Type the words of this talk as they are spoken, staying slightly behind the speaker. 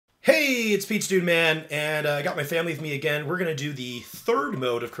Hey, it's Pete's Dude Man, and I got my family with me again. We're gonna do the third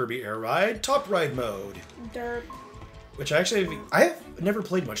mode of Kirby Air Ride, Top Ride mode. Derp. Which I have never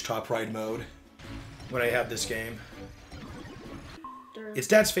played much Top Ride mode when I had this game. Derp. It's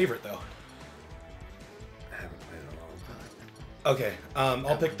Dad's favorite though. I haven't played in a long time. Okay,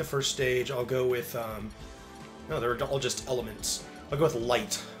 I'll pick the first stage. I'll go with no, they're all just elements. I'll go with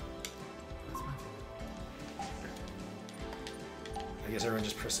light. I guess everyone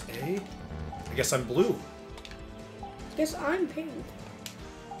just press A. I guess I'm blue. Guess I'm pink.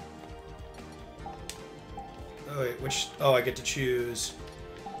 Oh wait, which? Oh, I get to choose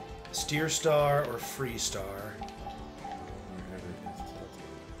Steer Star or Free Star.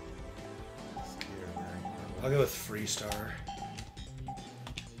 I'll go with Free Star.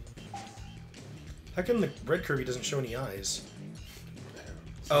 How come the red Kirby doesn't show any eyes?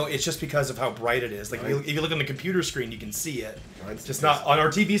 Oh, it's just because of how bright it is. Like, if you look on the computer screen, you can see it. It's just not on our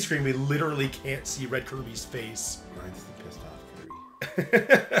TV screen. We literally can't see red Kirby's face. Mine's the pissed off Kirby.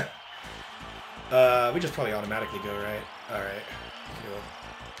 We just probably automatically go, right? All right. Cool.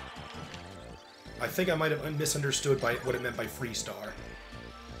 I think I might have misunderstood by what it meant by Free Star.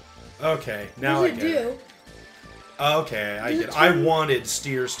 Okay, now What I does get it do? it. Okay, I Does get it it. I turn- wanted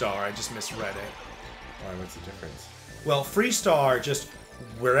Steer Star. I just misread it. Why? What's the difference? Well, Free Star, just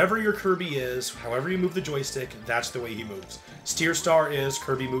wherever your Kirby is, however you move the joystick, that's the way he moves. Steer Star is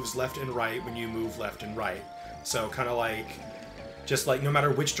Kirby moves left and right when you move left and right. So kind of like, just like no matter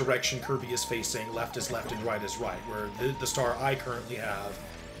which direction Kirby is facing, left is left and right is right. Where the star I currently have,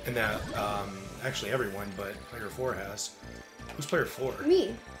 and that, actually everyone but player 4 has. Who's player 4?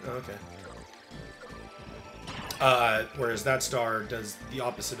 Me. Oh, okay. Whereas that star does the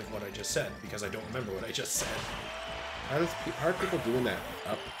opposite of what I just said, because I don't remember what I just said. How are people doing that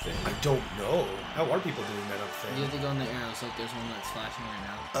up thing? I don't know. How are people doing that up You thing? have to go in the arrows, like there's one that's flashing right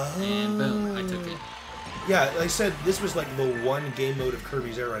now. Oh. And boom, I took it. Yeah, like I said, this was like the one game mode of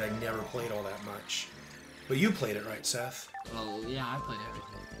Kirby's Air Ride I never played all that much. But you played it, right, Seth? Oh, yeah, I played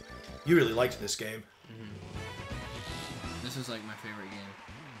everything. You really liked this game. This was like my favorite game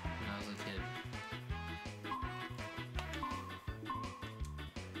when I was a kid.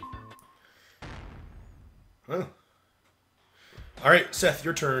 Oh. Alright, Seth,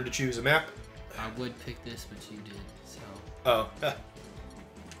 your turn to choose a map. I would pick this, but you did, so. Oh. They're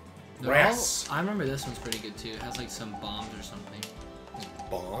Brass. all- I remember this one's pretty good too. It has like some bombs or something.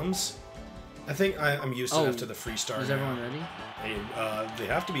 Bombs? I think I'm used enough to the Free Star Is now. everyone ready? They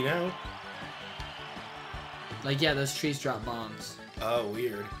have to be now. Like, yeah, those trees drop bombs. Oh,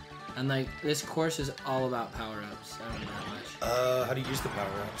 weird. And like, this course is all about power-ups. I don't know that much. How do you use the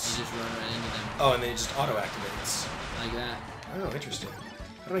power-ups? You just run right into them. Oh, and then it just auto-activates. Like that. Oh, interesting.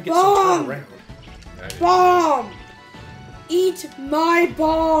 How do I get some turn around? Bomb! Eat my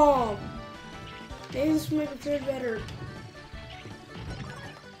bomb! Maybe this will make it feel better.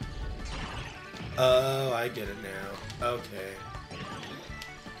 Oh, I get it now. Okay.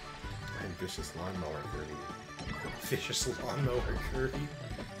 I'm vicious lawnmower Kirby. Vicious lawnmower Kirby.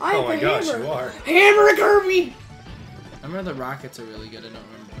 I'm Oh my a gosh, hammer. you are. Hammer Kirby! I remember the rockets are really good. I don't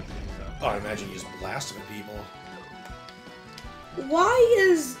remember what they do. Oh, I imagine you just blast them at people. Why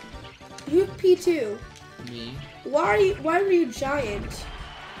is you P2? Me? Why were you giant?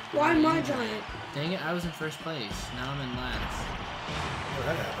 Why am I giant? Dang it, I was in first place. Now I'm in last. How did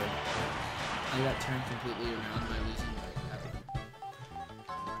that happen? I got turned completely around by losing my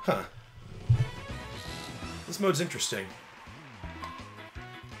Huh. This mode's interesting.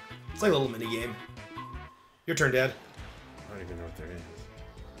 It's like a little mini-game. Your turn, Dad. I don't even know what there is.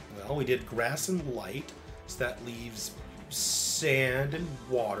 Well, we did grass and light, so that leaves sand and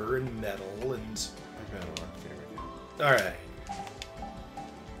water and metal and... I've got a lot of favorite. Alright.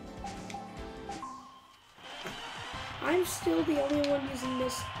 I'm still the only one using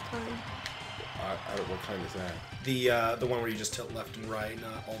this time. What kind is that? The one where you just tilt left and right,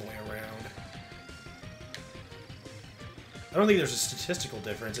 not all the way around. I don't think there's a statistical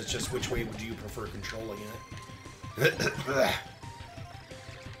difference, it's just which way would you prefer controlling it.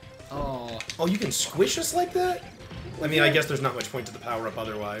 Oh, Oh, you can squish us like that? I mean, I guess there's not much point to the power-up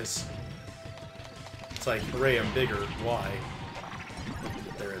otherwise. It's like, hooray, I'm bigger. Why?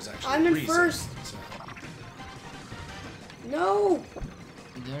 But there is actually I'm a in reason, first. so. No!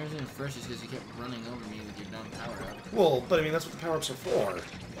 there's in first is because you kept running over me with your dumb power up. Well, but I mean, that's what the power-ups are for.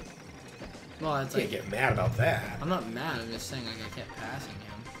 Well, it's You can't like, get mad about that. I'm not mad, I'm just saying like I kept passing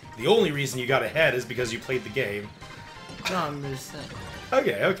him. The only reason you got ahead is because you played the game. No, I'm just saying.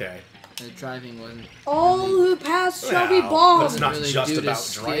 Okay, okay. The driving wasn't. All who pass shall be Well, bombed! But it's not really just due to about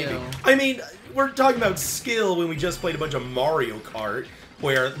skill. driving. I mean, we're talking about skill when we just played a bunch of Mario Kart.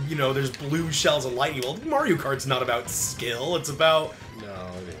 where, you know, there's blue shells of lightning. Well, Mario Kart's not about skill. It's about...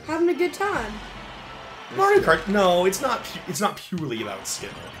 No, it is. Having a good time. Mario Kart, no, it's not purely about skill.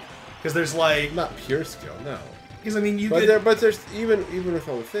 Because there's, like... Not pure skill, no. Because, I mean, you but get... but there's, even with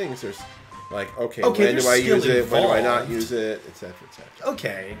all the things, there's, like, okay when there's do I skill use it, when do I not involved. use it, etc., etc.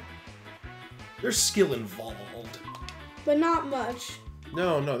 Okay. There's skill involved. But not much.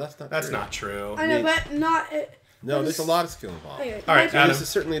 No, that's not That's true. not true. I know, but not... No, there's a lot of skill involved. Okay, All right, imagine- Adam.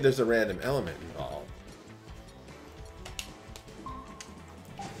 Certainly there's a random element involved.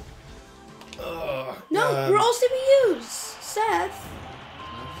 No, we're all CPUs. Seth.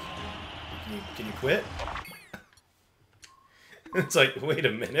 Can you quit? It's like, wait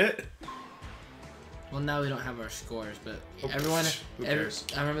a minute. Well, now we don't have our scores, but Oh, everyone. who cares?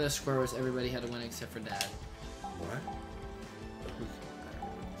 I remember the score was everybody had to win except for Dad. What?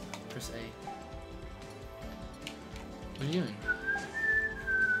 Press A. What are you doing?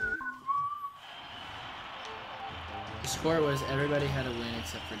 The score was everybody had to win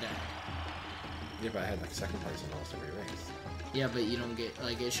except for Dad. Yeah, but I had like second place in almost every race. Yeah, but you don't get,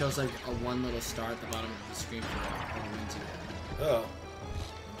 like, it shows like a one little star at the bottom of the screen for all the wins you had. Oh.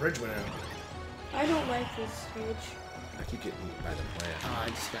 The bridge went out. I don't like this stage. I keep getting eaten by the plant. Oh, I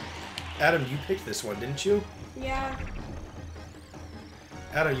just got. Adam, you picked this one, didn't you? Yeah,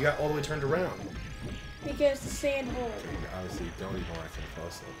 Adam, you got all the way turned around. because the sand hole. And obviously, you don't even want to get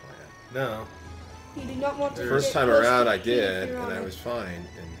close to the plant. No. You do not want to First get time close around, to I the did, you're and on I it. was fine.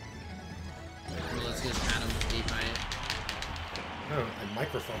 Well, let's get Adam ate by it. Oh, I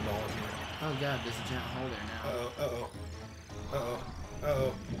microphoned all of you. Oh god, there's a giant hole there now. Uh-oh. Uh-oh.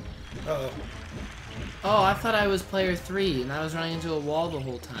 Uh-oh. Uh-oh. Oh, I thought I was player 3, and I was running into a wall the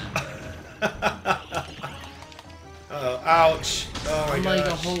whole time. Uh-oh. Ouch. Oh my I'm gosh. like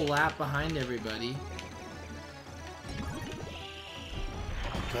a whole lap behind everybody.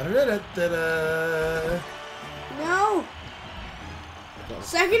 Da-da-da-da-da. No!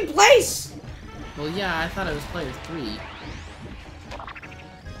 Second place! Well, yeah, I thought I was player 3.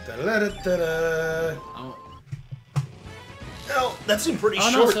 Da-da-da-da-da. Oh, Oh, that seemed pretty oh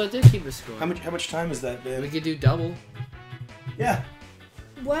no, short. so it did keep a score. How much time is that, We man? could do double. Yeah.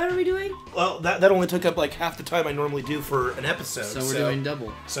 What are we doing? Well, that only took up like half the time I normally do for an episode. So we're doing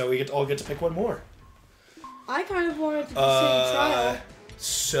double. So we all get to pick one more. I kind of wanted to do the same trial.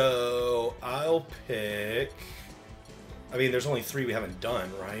 So I'll pick. I mean, there's only 3 we haven't done,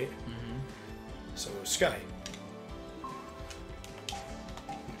 right? Mm-hmm. So Sky.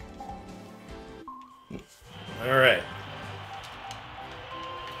 All right.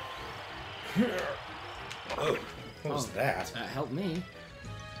 Oh, what was Oh. that? That helped me.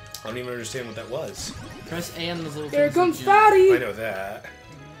 I don't even understand what that was. Press A on those little Here things comes that jump. Fatty! I know that.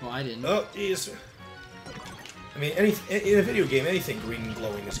 Well, I didn't. Oh, jeez. I mean, in a video game, anything green and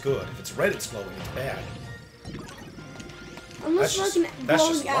glowing is good. If it's red, it's glowing, it's bad. Unless That's it's just, like a that's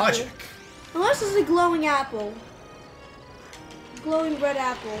glowing just apple. logic. Unless it's a glowing apple. Glowing red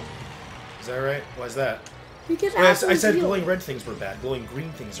apple. Is that right? Why is that? Because Well, apples I said heal. glowing red things were bad. Glowing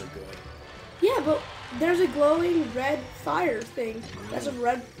green things are good. Yeah, but there's a glowing red fire thing. That's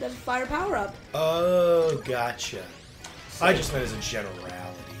a fire power up. Oh, gotcha. I just meant as a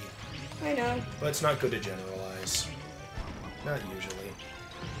generality. I know. But it's not good to generalize. Not usually.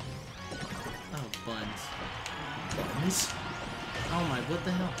 Oh, buns. Buns? Oh my, what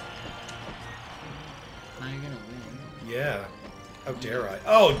the hell? Now you're gonna win. Yeah. How dare I?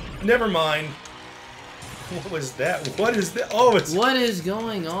 Oh, never mind. What was that? What is that? Oh, it's... What is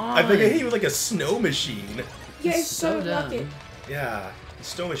going on? I think I hit you with like a snow machine. Yeah, It's it's so so dumb. lucky. Yeah.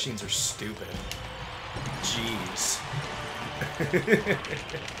 Snow machines are stupid. Jeez. Because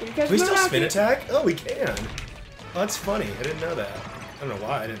Can we we're still not spin gonna- attack? Oh, we can. Oh, that's funny. I didn't know that. I don't know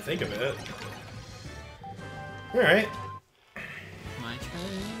why I didn't think of it. Alright. My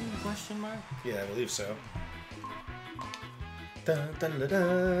turn? Question mark? Yeah, I believe so. Dun, dun, dun,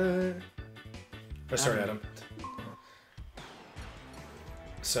 dun. Oh, sorry, Adam.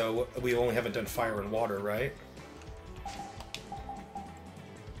 So, we only haven't done fire and water, right?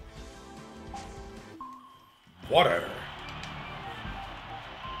 Water!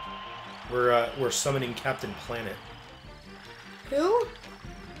 We're summoning Captain Planet. Who?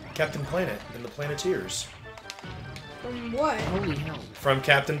 Captain Planet and the Planeteers. From what? Holy hell. From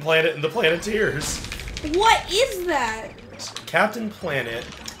Captain Planet and the Planeteers. What is that? Captain Planet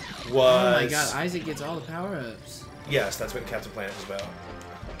was... Oh my god, Isaac gets all the power-ups. Yes, that's what Captain Planet is about.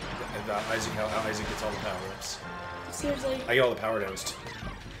 About Isaac, how Isaac gets all the power-ups. Seriously? I get all the power downs too.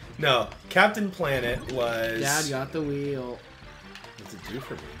 No, Captain Planet was... Dad got the wheel. What's it do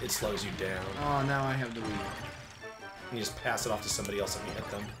for me? It slows you down. Oh, now I have the wheel. and you just pass it off to somebody else and you hit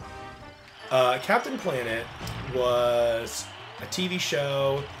them. Captain Planet was a TV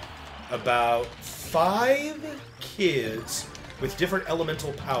show about 5 kids with different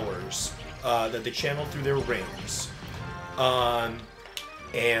elemental powers that they channeled through their rings.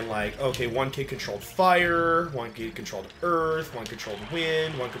 And like, okay, one kid controlled fire, one kid controlled earth, one controlled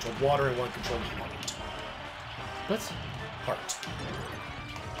wind, one controlled water, and one controlled heart. What's Heart.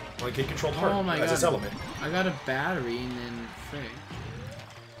 One kid controlled heart Oh my as god. his element. I got a battery and then frick.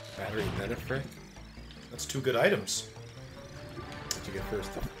 Battery and then a frick? That's 2 good items. What'd you get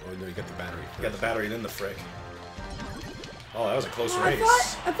first? Oh no, you got the battery first. You got the battery, then the frick. Oh, that was a close I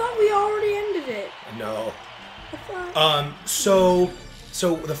race. thought we already ended it. No. I thought.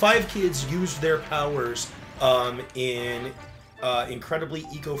 So the 5 kids used their powers in incredibly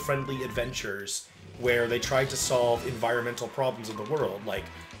eco-friendly adventures where they tried to solve environmental problems of the world, like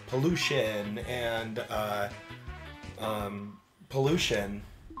pollution and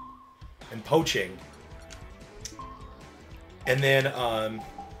poaching. And then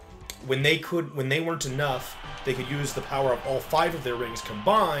when they weren't enough, they could use the power of all 5 of their rings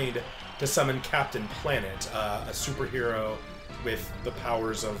combined to summon Captain Planet, a superhero with the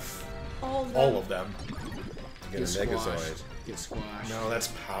powers of All of them. You get a Megazord. Get squashed. No, that's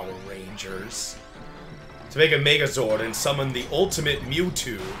Power Rangers. To make a Megazord and summon the ultimate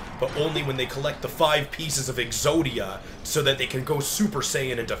Mewtwo, but only when they collect the 5 pieces of Exodia so that they can go Super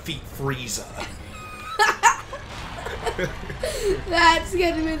Saiyan and defeat Frieza. That's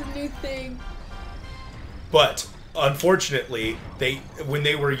gonna be the new thing. But unfortunately, when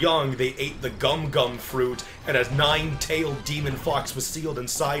they were young, they ate the gum fruit, and a 9-tailed demon fox was sealed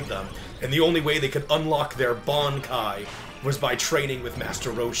inside them. And the only way they could unlock their Bankai was by training with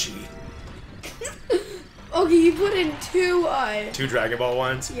Master Roshi. Okay, you put in 2 2 Dragon Ball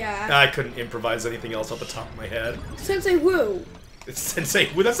ones? Yeah. I couldn't improvise anything else off the top of my head. Sensei Wu. It's Sensei.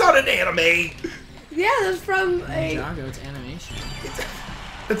 Well, that's not an anime. Yeah, that's from a Jago, it's animation.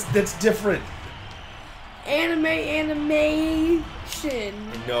 That's different. animation.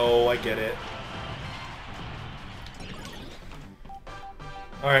 No, I get it.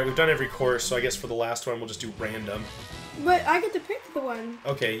 Alright, we've done every course, so I guess for the last one we'll just do random. But I get to pick the one.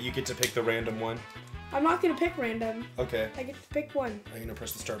 Okay, you get to pick the random one. I'm not gonna pick random. Okay. I get to pick one. I'm gonna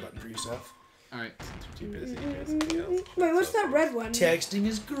press the start button for you, Seth. Alright. Too busy doing something else. Wait, what's that red one? Texting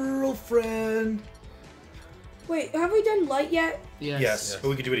his girlfriend. Wait, have we done light yet? Yes. Yes, but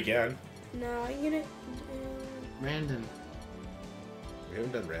we could do it again. No, I'm gonna. Random. We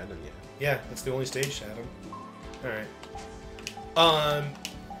haven't done random yet. Yeah, that's the only stage, Adam. Alright.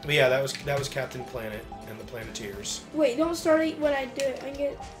 But yeah, that was Captain Planet and the Planeteers. Wait, don't start it when I do it. I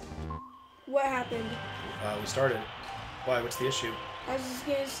get. What happened? We started. Why? What's the issue? I was just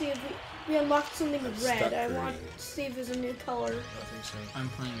gonna see if we unlocked something I'm red. stuck I green. want to see if there's a new color. I think so. I'm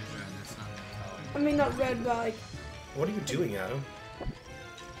playing as red, that's not my color. I mean, not red, but like, What are you doing, Adam?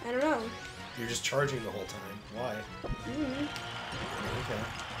 I don't know. You're just charging the whole time. Why? Mm-hmm. Okay.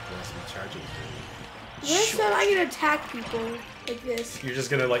 Wants to be charging for me. This time I can attack people like this. You're just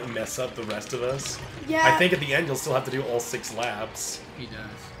gonna like mess up the rest of us? Yeah. I think at the end you'll still have to do all 6 laps. He does.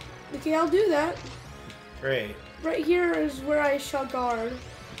 Okay, I'll do that. Great. Right here is where I shall guard.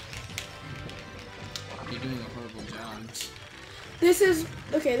 You're doing a horrible job. This is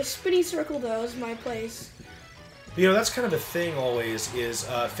okay. The spinny circle though is my place. You know, that's kind of a thing always, is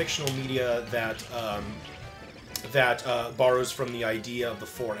fictional media that borrows from the idea of the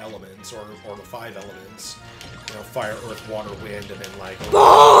 4 elements, or the 5 elements. You know, fire, earth, water, wind, and then like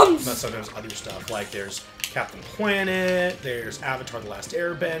Bombs! but sometimes other stuff. Like there's Captain Planet, there's Avatar: The Last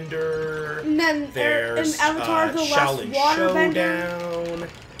Airbender, And then there's and Avatar: The Last Shaolin Waterbender. Showdown.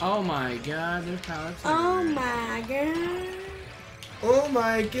 Oh my god, there's power Oh everywhere. my god! Oh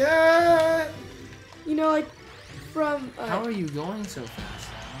my god! You know, like from How are you going so fast,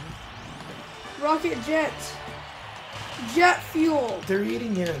 Alan? rocket jets, jet fuel. They're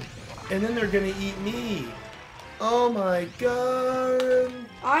eating him, and then they're gonna eat me. Oh my god!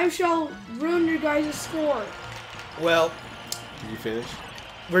 I shall ruin your guys' score. Well, Did you finish?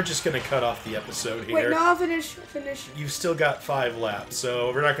 we're just gonna cut off the episode here. Wait, no, I'll finish. You've still got 5 laps,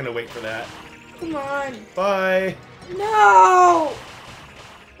 so we're not gonna wait for that. Come on. Bye! No!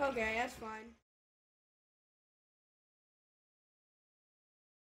 Okay, that's fine.